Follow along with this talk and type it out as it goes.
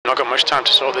got much time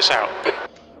to sort this out.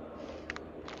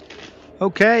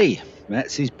 Okay,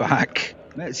 Metz is back.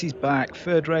 Metz is back.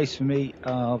 Third race for me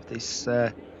of this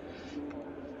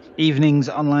evening's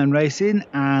online racing,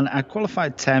 and I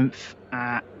qualified 10th.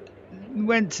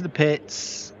 Went to the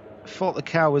pits. Thought the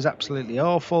car was absolutely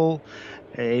awful.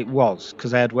 It was,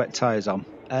 because I had wet tyres on.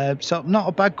 So not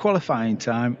a bad qualifying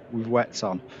time with wets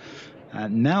on.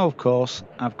 Now, of course,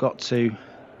 I've got to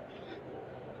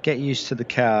get used to the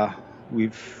car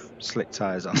with slick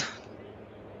tyres on.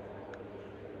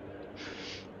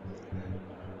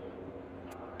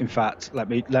 In fact, let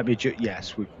me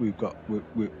yes, we've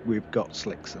got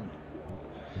slicks on.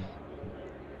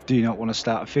 Do not want to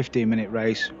start a 15-minute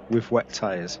race with wet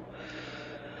tyres.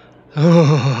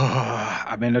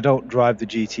 I mean, I don't drive the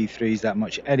GT3s that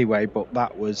much anyway, but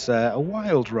that was a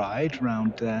wild ride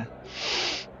around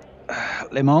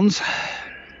Le Mans.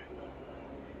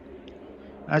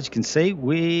 As you can see,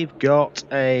 we've got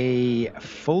a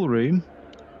full room.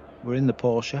 We're in the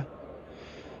Porsche,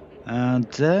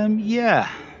 and yeah,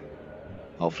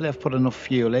 hopefully I've put enough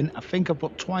fuel in. I think I've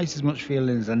put twice as much fuel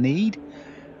in as I need.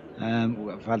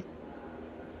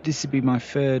 This will be my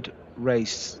third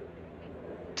race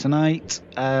tonight.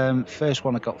 First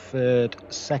one I got third,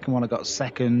 second one I got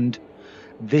second.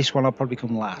 This one I'll probably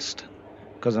come last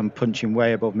because I'm punching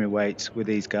way above my weights with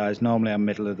these guys. Normally I'm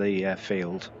middle of the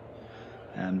field.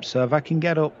 So if I can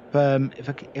get up, if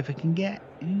I can get,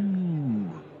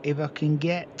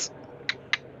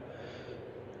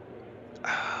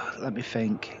 let me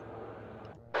think.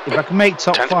 If I can make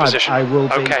top 5, position. I will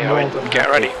be. Okay, Owen, get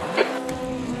ready.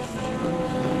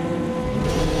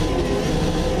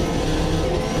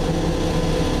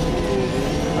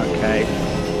 Okay,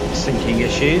 syncing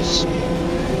issues.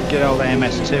 Get old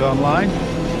AMS2 online.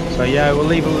 So yeah, we'll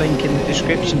leave a link in the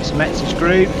description to Metz's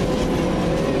group.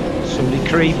 Somebody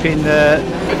creeping the.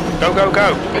 Go, go,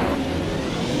 go!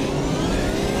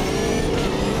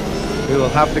 We will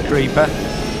have the creeper.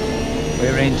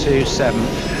 We're into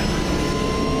 7th.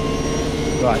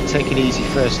 Right, take it easy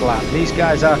first lap. These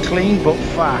guys are clean but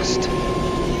fast.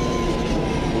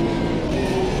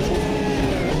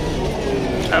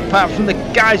 Apart from the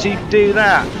guys who do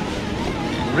that.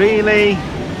 Really?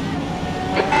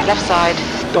 Left side.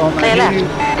 Don't Clear left.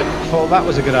 Thought that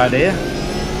was a good idea.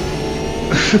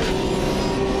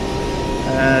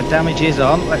 Damage is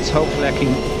on. Let's hopefully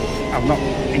I've not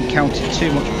encountered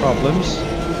too much problems.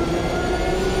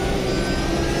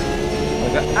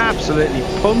 I got absolutely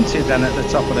punted then at the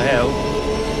top of the hill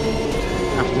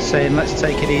after saying let's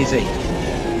take it easy.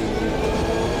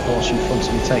 Porsche in front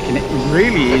of me taking it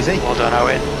really easy. Well done,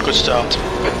 Owen. Good start.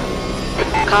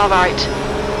 Car right.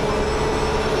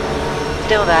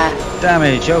 Still there.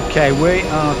 Damage. Okay, we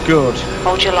are good.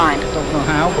 Hold your line. Don't know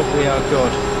how, but we are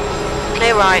good.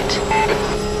 Clear right.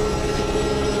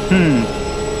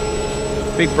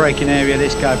 Big braking area.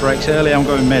 This guy brakes early. I'm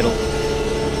going middle.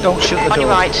 Don't shut the door. On your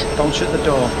right. Don't shut the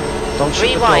door. Don't shut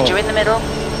the door. Wide, you're in the middle.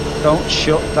 Don't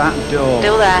shut that door.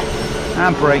 Still there.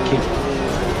 I'm braking.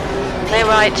 Clear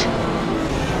right.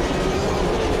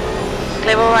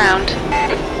 Clear all round.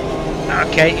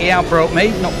 Okay, he outbroke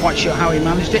me. Not quite sure how he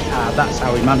managed it. That's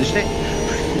how he managed it.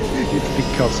 It's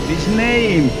because of his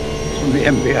name. It's from the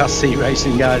MBRC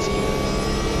racing guys.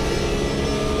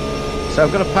 So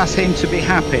I've got to pass him to be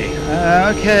happy.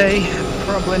 Okay,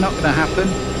 probably not going to happen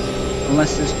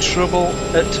unless there's trouble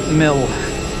at Mill.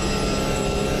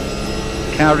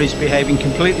 Car is behaving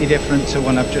completely different to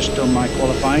when I've just done my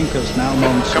qualifying because now I'm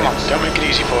on. Come on, don't make it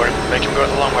easy for him. Make him go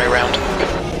the long way around.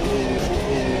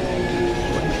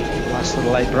 Last of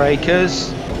the late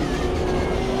breakers.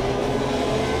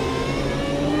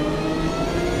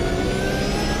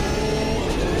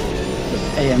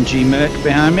 The AMG Merc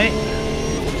behind me.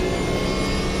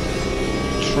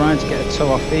 Trying to get a toe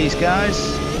off these guys.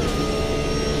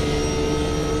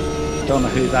 Don't know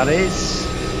who that is.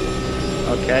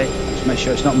 Okay, just make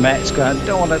sure it's not Metz. I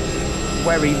don't want to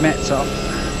worry Metz off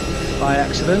by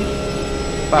accident.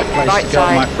 Bad place right to go,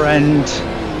 side. my friend.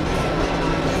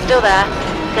 Still there.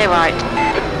 Clear right.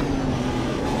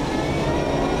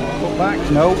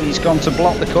 Cutback? No, he's gone to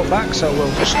block the cutback, so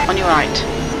we'll just On your right.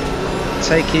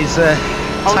 take his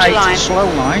Hold your tight, line. slow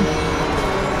line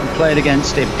and play it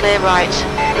against him. Clear right.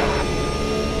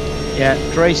 Yeah,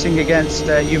 racing against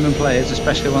human players,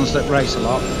 especially ones that race a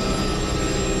lot.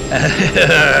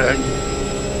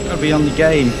 Got to be on the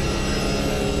game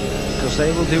because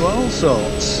they will do all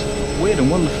sorts weird and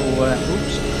wonderful.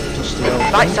 Oops, just the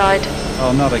old Right thing. side.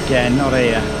 Oh, not again, not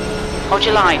here. Hold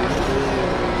your line.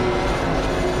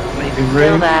 Leaving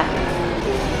Still room. there.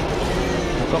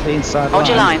 I've got the inside Hold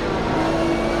your line.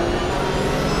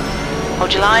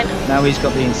 Hold your line. Now he's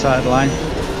got the inside line.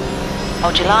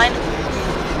 Hold your line.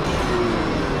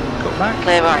 Cut back.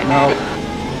 Clear right. No.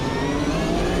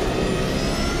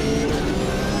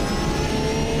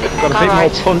 Got a Car bit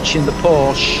right. more punch in the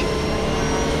Porsche.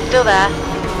 Still there.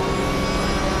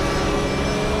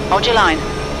 Hold your line.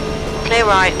 Clear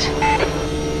right.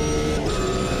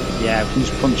 Yeah, we can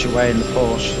just punch away in the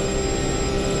Porsche.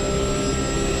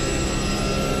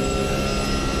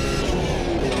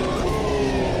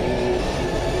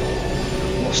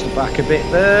 Lost the back a bit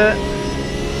there.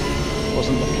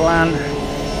 Wasn't the plan.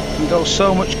 Can go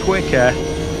so much quicker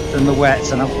than the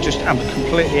wets, and I'm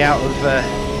completely out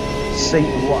of sync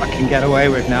with what I can get away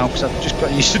with now because I've just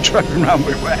got used to driving around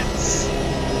with wets.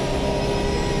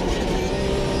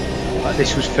 Like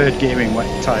this was third gearing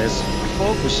wet tyres. I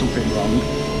thought there was something wrong.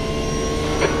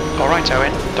 Alright,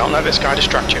 Owen, don't let this guy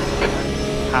distract you.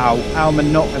 How am I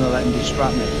not going to let him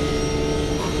distract me?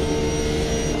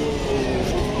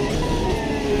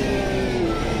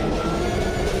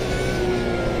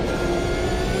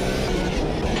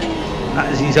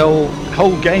 That is his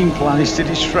whole game plan, is to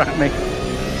distract me.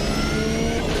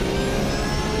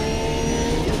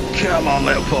 Come on,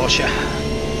 little Porsche.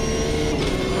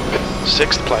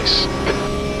 6th place.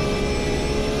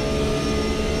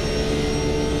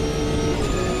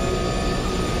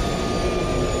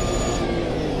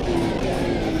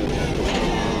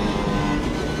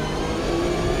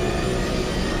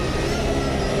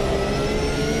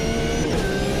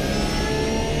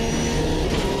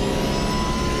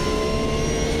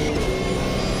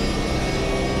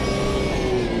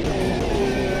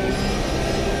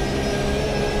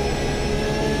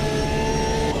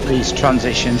 These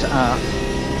transitions are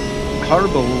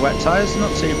horrible with wet tyres,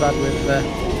 not too bad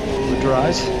with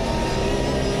dries.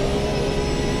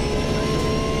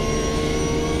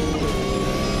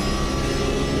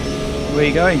 Where are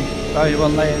you going? Oh, you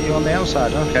on the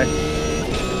outside? Okay.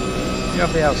 You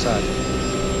have the outside.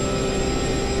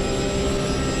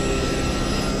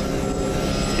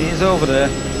 He is over there.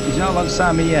 He's not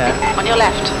alongside me yet. On your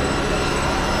left.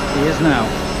 He is now.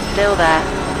 Still there.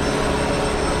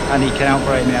 And he can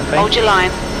outbrake me, I think. Hold your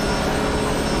line.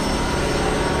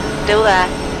 Still there.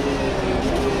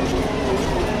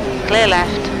 Clear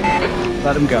left.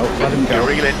 Let him go, let him You're go.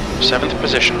 reeling. 7th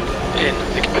position. In.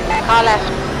 Car left.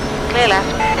 Clear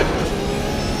left.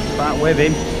 Back with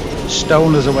him.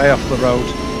 Stoner's away off the road.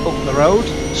 Up the road.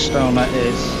 Stoner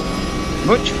is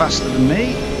much faster than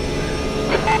me,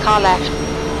 Car left.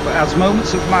 but has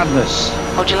moments of madness.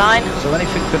 Hold your line. So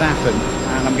anything could happen,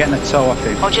 and I'm getting a toe off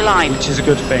him, Hold your line. which is a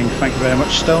good thing. Thank you very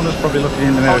much. Stoner's probably looking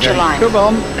in the mirror Hold your going, line. come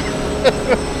on.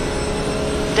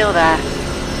 Still there.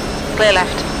 Clear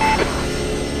left.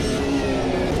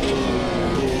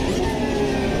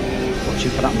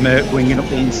 Watching for that Merc winging up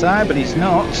the inside, but he's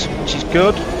not, which is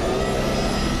good.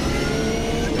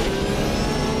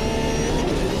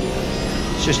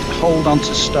 Just hold on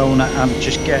to Stoner and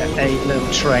just get a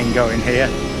little train going here.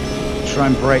 Try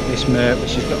and break this Merc,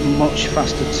 which has got much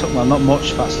faster, well not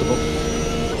much faster, but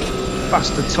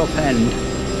faster top end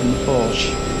than the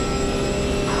Porsche.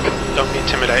 Don't be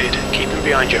intimidated. Keep him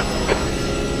behind you.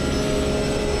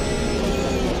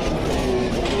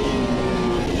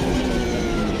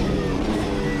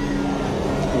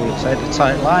 We'll take the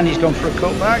tight line. He's gone for a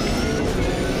cutback.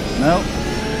 No.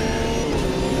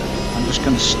 I'm just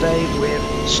going to stay with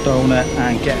Stoner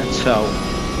and get a toe.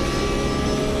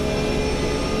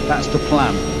 That's the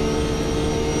plan.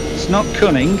 It's not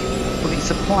cunning, but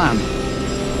it's a plan.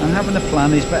 And having a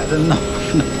plan is better than not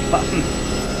having a plan.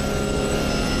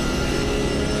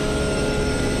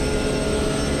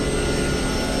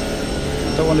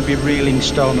 I don't want to be reeling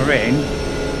Stoner in.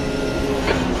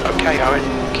 Okay, Owen,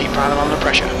 keep piling on the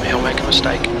pressure. He'll make a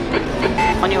mistake.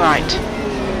 On your right.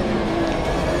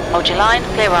 Hold your line.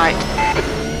 Clear right.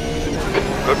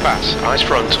 Good pass. Eyes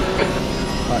front.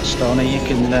 Right, Stoner, you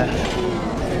can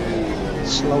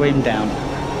slow him down.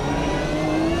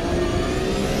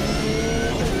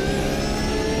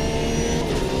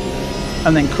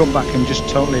 And then come back and just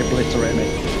totally obliterate me,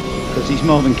 because he's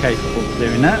more than capable of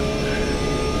doing that.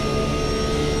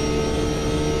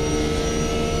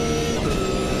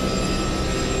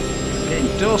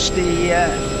 Getting dusty,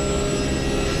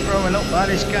 throwing up by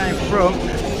this guy in front.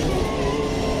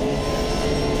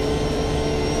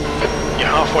 You're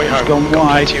halfway He's home. gone Got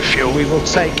wide. plenty of fuel. We will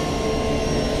take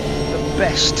the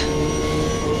best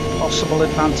possible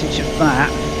advantage of that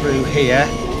through here.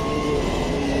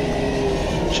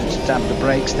 Shouldn't dab the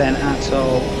brakes then at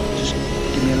all. Just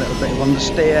give me a little bit of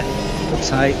understeer. Good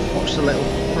tight. Watch the little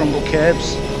rumble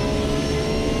curbs.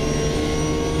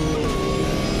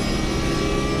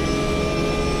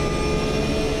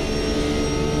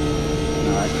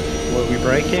 Alright, will we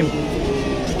brake him?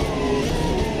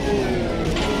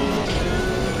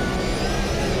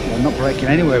 I'm not braking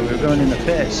anywhere, we were going in the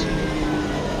pits.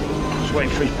 Just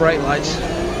waiting for his brake lights.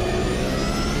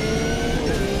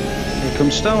 Here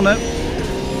comes Stoner.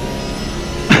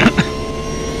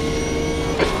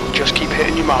 Just keep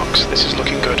hitting your marks. This is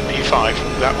looking good. P5.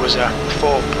 That was a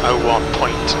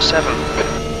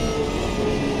 4:01.7.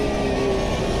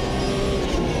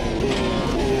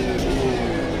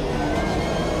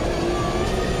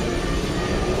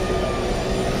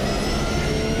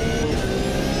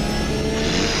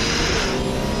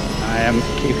 I am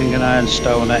keeping an eye on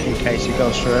Stoner in case he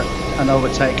goes for an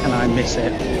overtake and I miss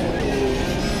it.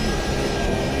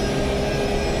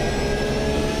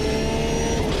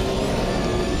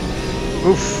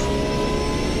 Oof.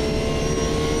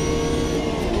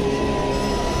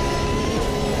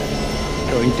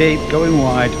 Going deep, going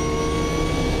wide.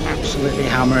 Absolutely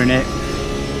hammering it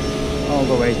all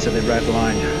the way to the red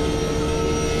line.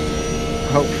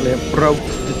 Hopefully I broke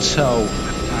the toe.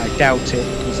 I doubt it,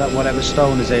 because that whatever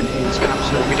Stoner's in is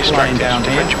absolutely flying down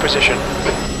here. Defend your position.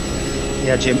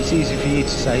 Yeah, Jim, it's easy for you to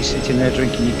say, sitting there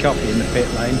drinking your coffee in the pit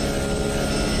lane.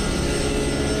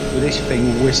 With this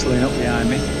thing whistling up behind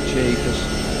me. Jeepers.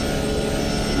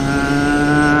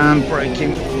 And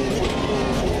braking.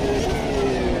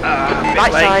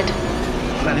 Right side.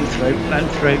 Let him through, let him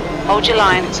through. Hold your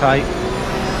line. Tight.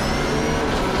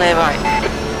 Clear right.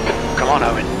 Come on,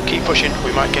 Owen. Keep pushing.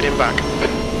 We might get him back.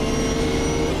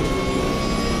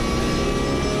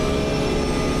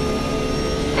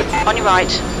 On your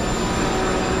right.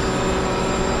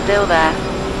 Still there.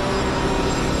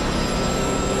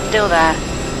 Still there.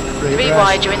 Three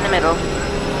wide, you're in the middle.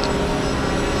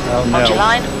 Oh no. Hold your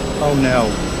line. Oh no.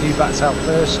 Who backs out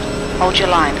first? Hold your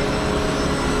line.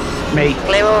 Me.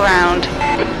 Clear all round.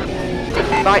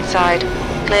 Right side.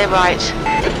 Clear right.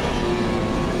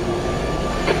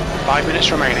 5 minutes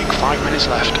remaining. 5 minutes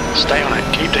left. Stay on it.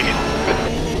 Keep digging.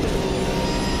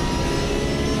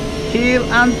 Heel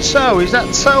and toe. Is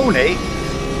that Tony?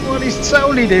 What is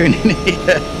Tony doing in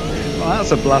here? Well,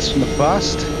 that's a blast from the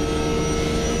past.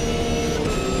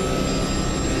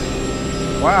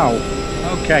 Wow.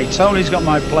 Okay, Tony's got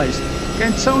my place.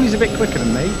 Again, Tony's a bit quicker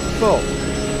than me, but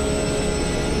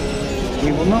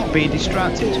we will not be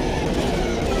distracted.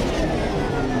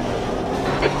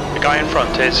 The guy in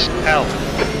front is L.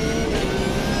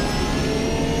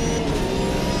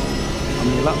 How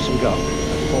many laps have we got?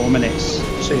 4 minutes,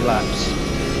 2 laps.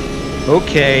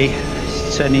 Okay,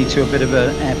 it's turning into a bit of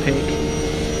an epic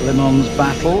Le Mans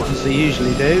battle, as they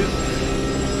usually do.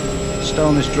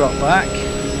 Stoner's dropped back.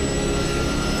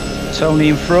 Tony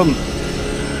in front.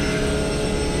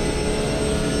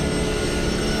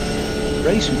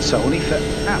 Race with Tony for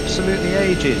absolutely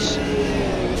ages.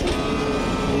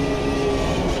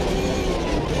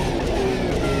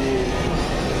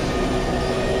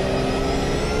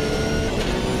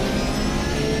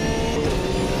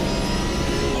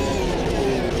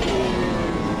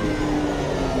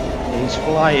 He's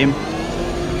flying.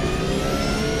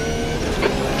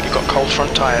 You've got cold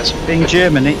front tyres. Being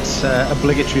German, it's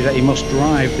obligatory that he must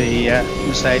drive the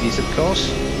Mercedes, of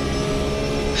course.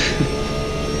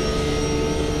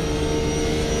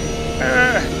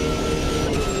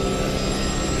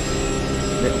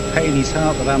 Little pain in his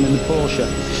heart that I'm in the Porsche.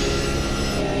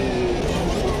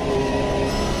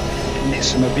 Need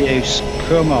some abuse.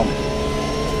 Come on.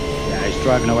 Yeah, he's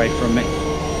driving away from me.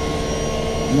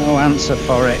 No answer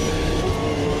for it.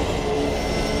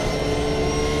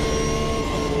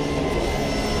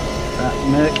 That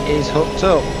Merc is hooked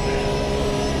up.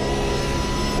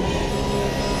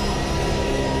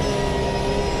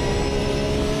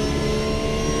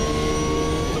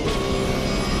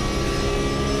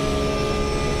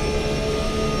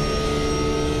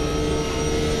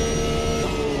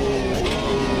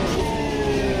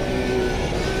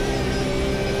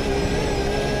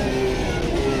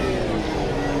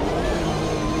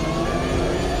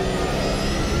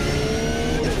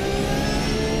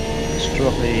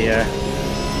 Drop the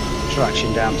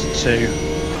traction down to 2.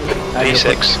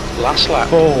 P6, last lap.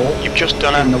 4 You've just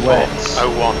done in a the wets.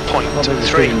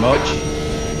 4:01.3. Too much.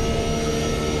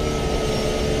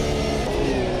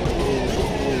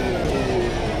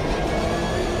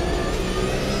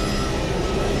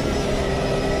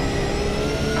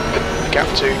 The gap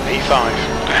to P5.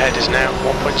 Ahead is now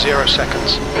 1.0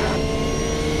 seconds.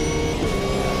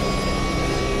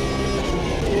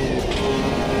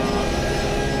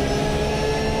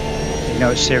 You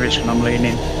know it's serious when I'm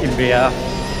leaning in VR.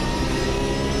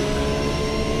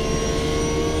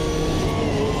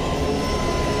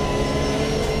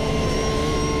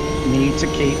 Need to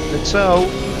keep the toe.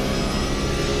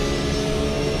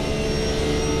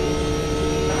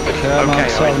 Come Okay, on,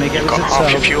 Tony, get you've us got a half toe.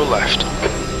 your fuel left.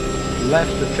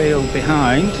 left the field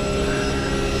behind,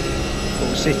 but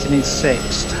we're sitting in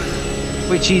 6th,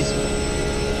 which is,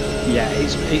 yeah,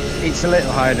 it's a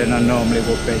little higher than I normally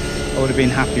would be. I would have been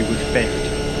happy with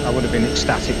 5th. I would have been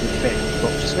ecstatic with 5th,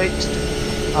 but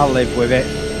 6th, I'll live with it,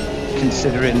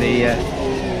 considering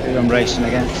who I'm racing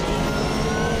against.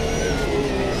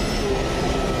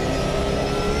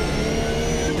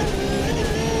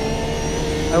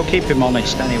 I'll keep him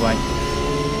honest anyway.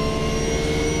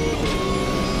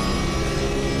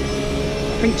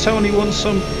 I think Tony won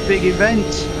some big event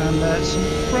and some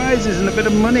prizes and a bit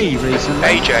of money recently.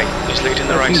 AJ is leading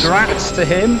the race. Congrats to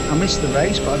him. I missed the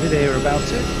race, but I did hear about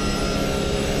it.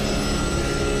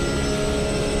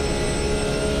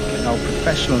 Getting all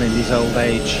professional in his old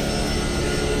age.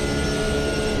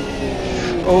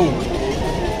 Oh,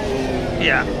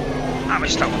 yeah, I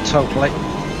missed that one totally.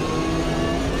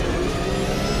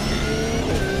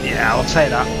 Yeah, I'll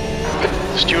take that.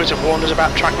 The stewards have warned us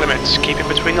about track limits. Keep it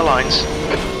between the lines.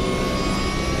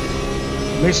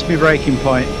 Missed my braking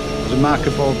point. There was a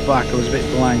marker board back. I was a bit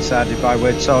blindsided by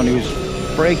where Tony was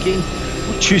braking,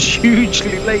 which was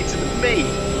hugely later than me.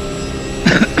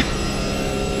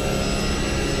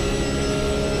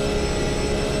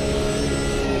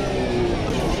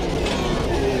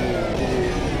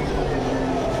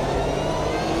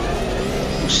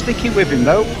 I'm sticky with him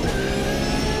though.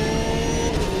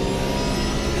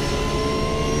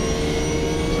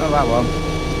 Not that one.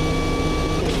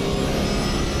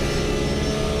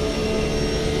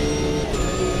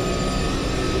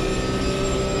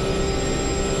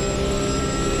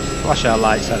 Flash our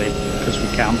lights at him because we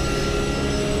can.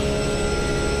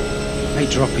 May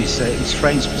drop his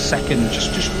frames per second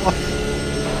just one.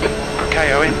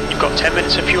 Okay, Owen, you've got 10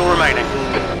 minutes of fuel remaining.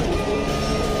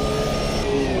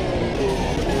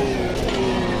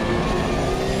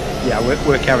 Yeah,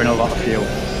 we're carrying a lot of fuel.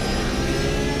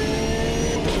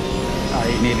 I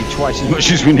ate nearly twice as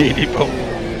much as we needed, but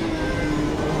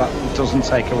that doesn't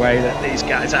take away that these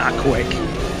guys are quick.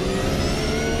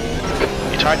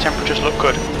 Your tyre temperatures look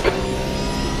good.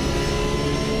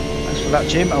 Thanks for that,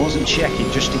 Jim. I wasn't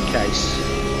checking just in case.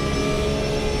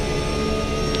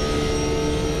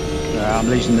 I'm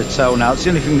losing the toe now. It's the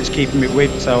only thing that's keeping me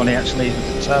with Tony actually is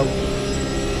the toe.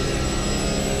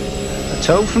 A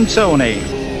toe from Tony.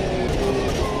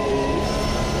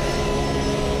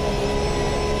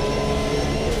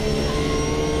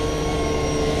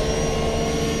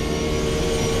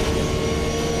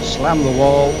 Slam the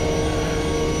wall.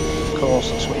 Of course,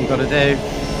 that's what you've got to do.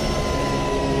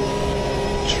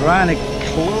 Trying to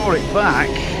claw it back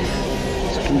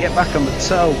so I can get back on the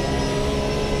toe,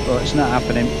 but it's not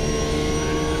happening.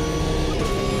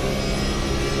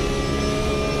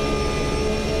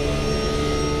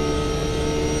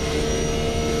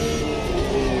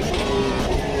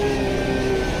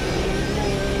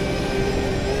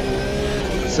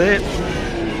 That's it.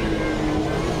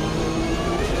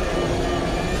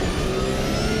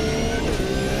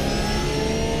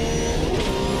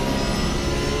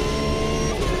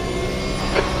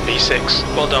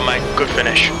 B6, well done mate, good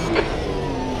finish.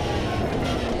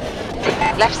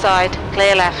 Left side,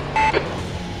 clear left.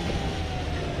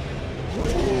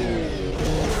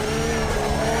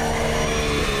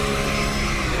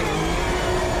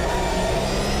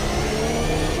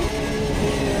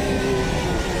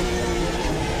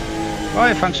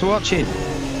 Right, thanks for watching.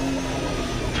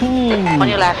 On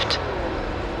your left.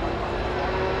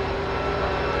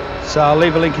 So I'll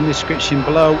leave a link in the description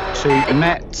below to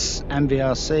Metz,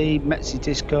 MVRC, Metz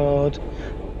Discord.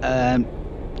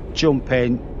 Jump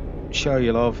in, show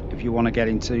your love if you want to get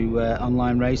into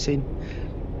online racing.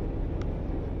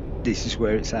 This is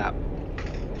where it's at.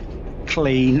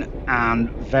 Clean and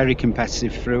very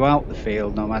competitive throughout the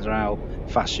field, no matter how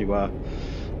fast you are.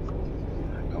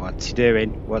 What's he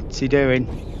doing? What's he doing?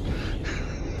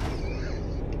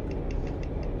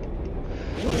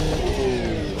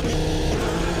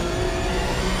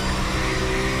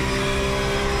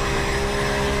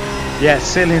 Yeah,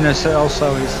 silliness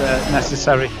also is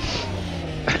necessary.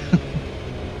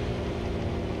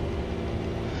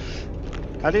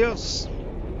 Adios.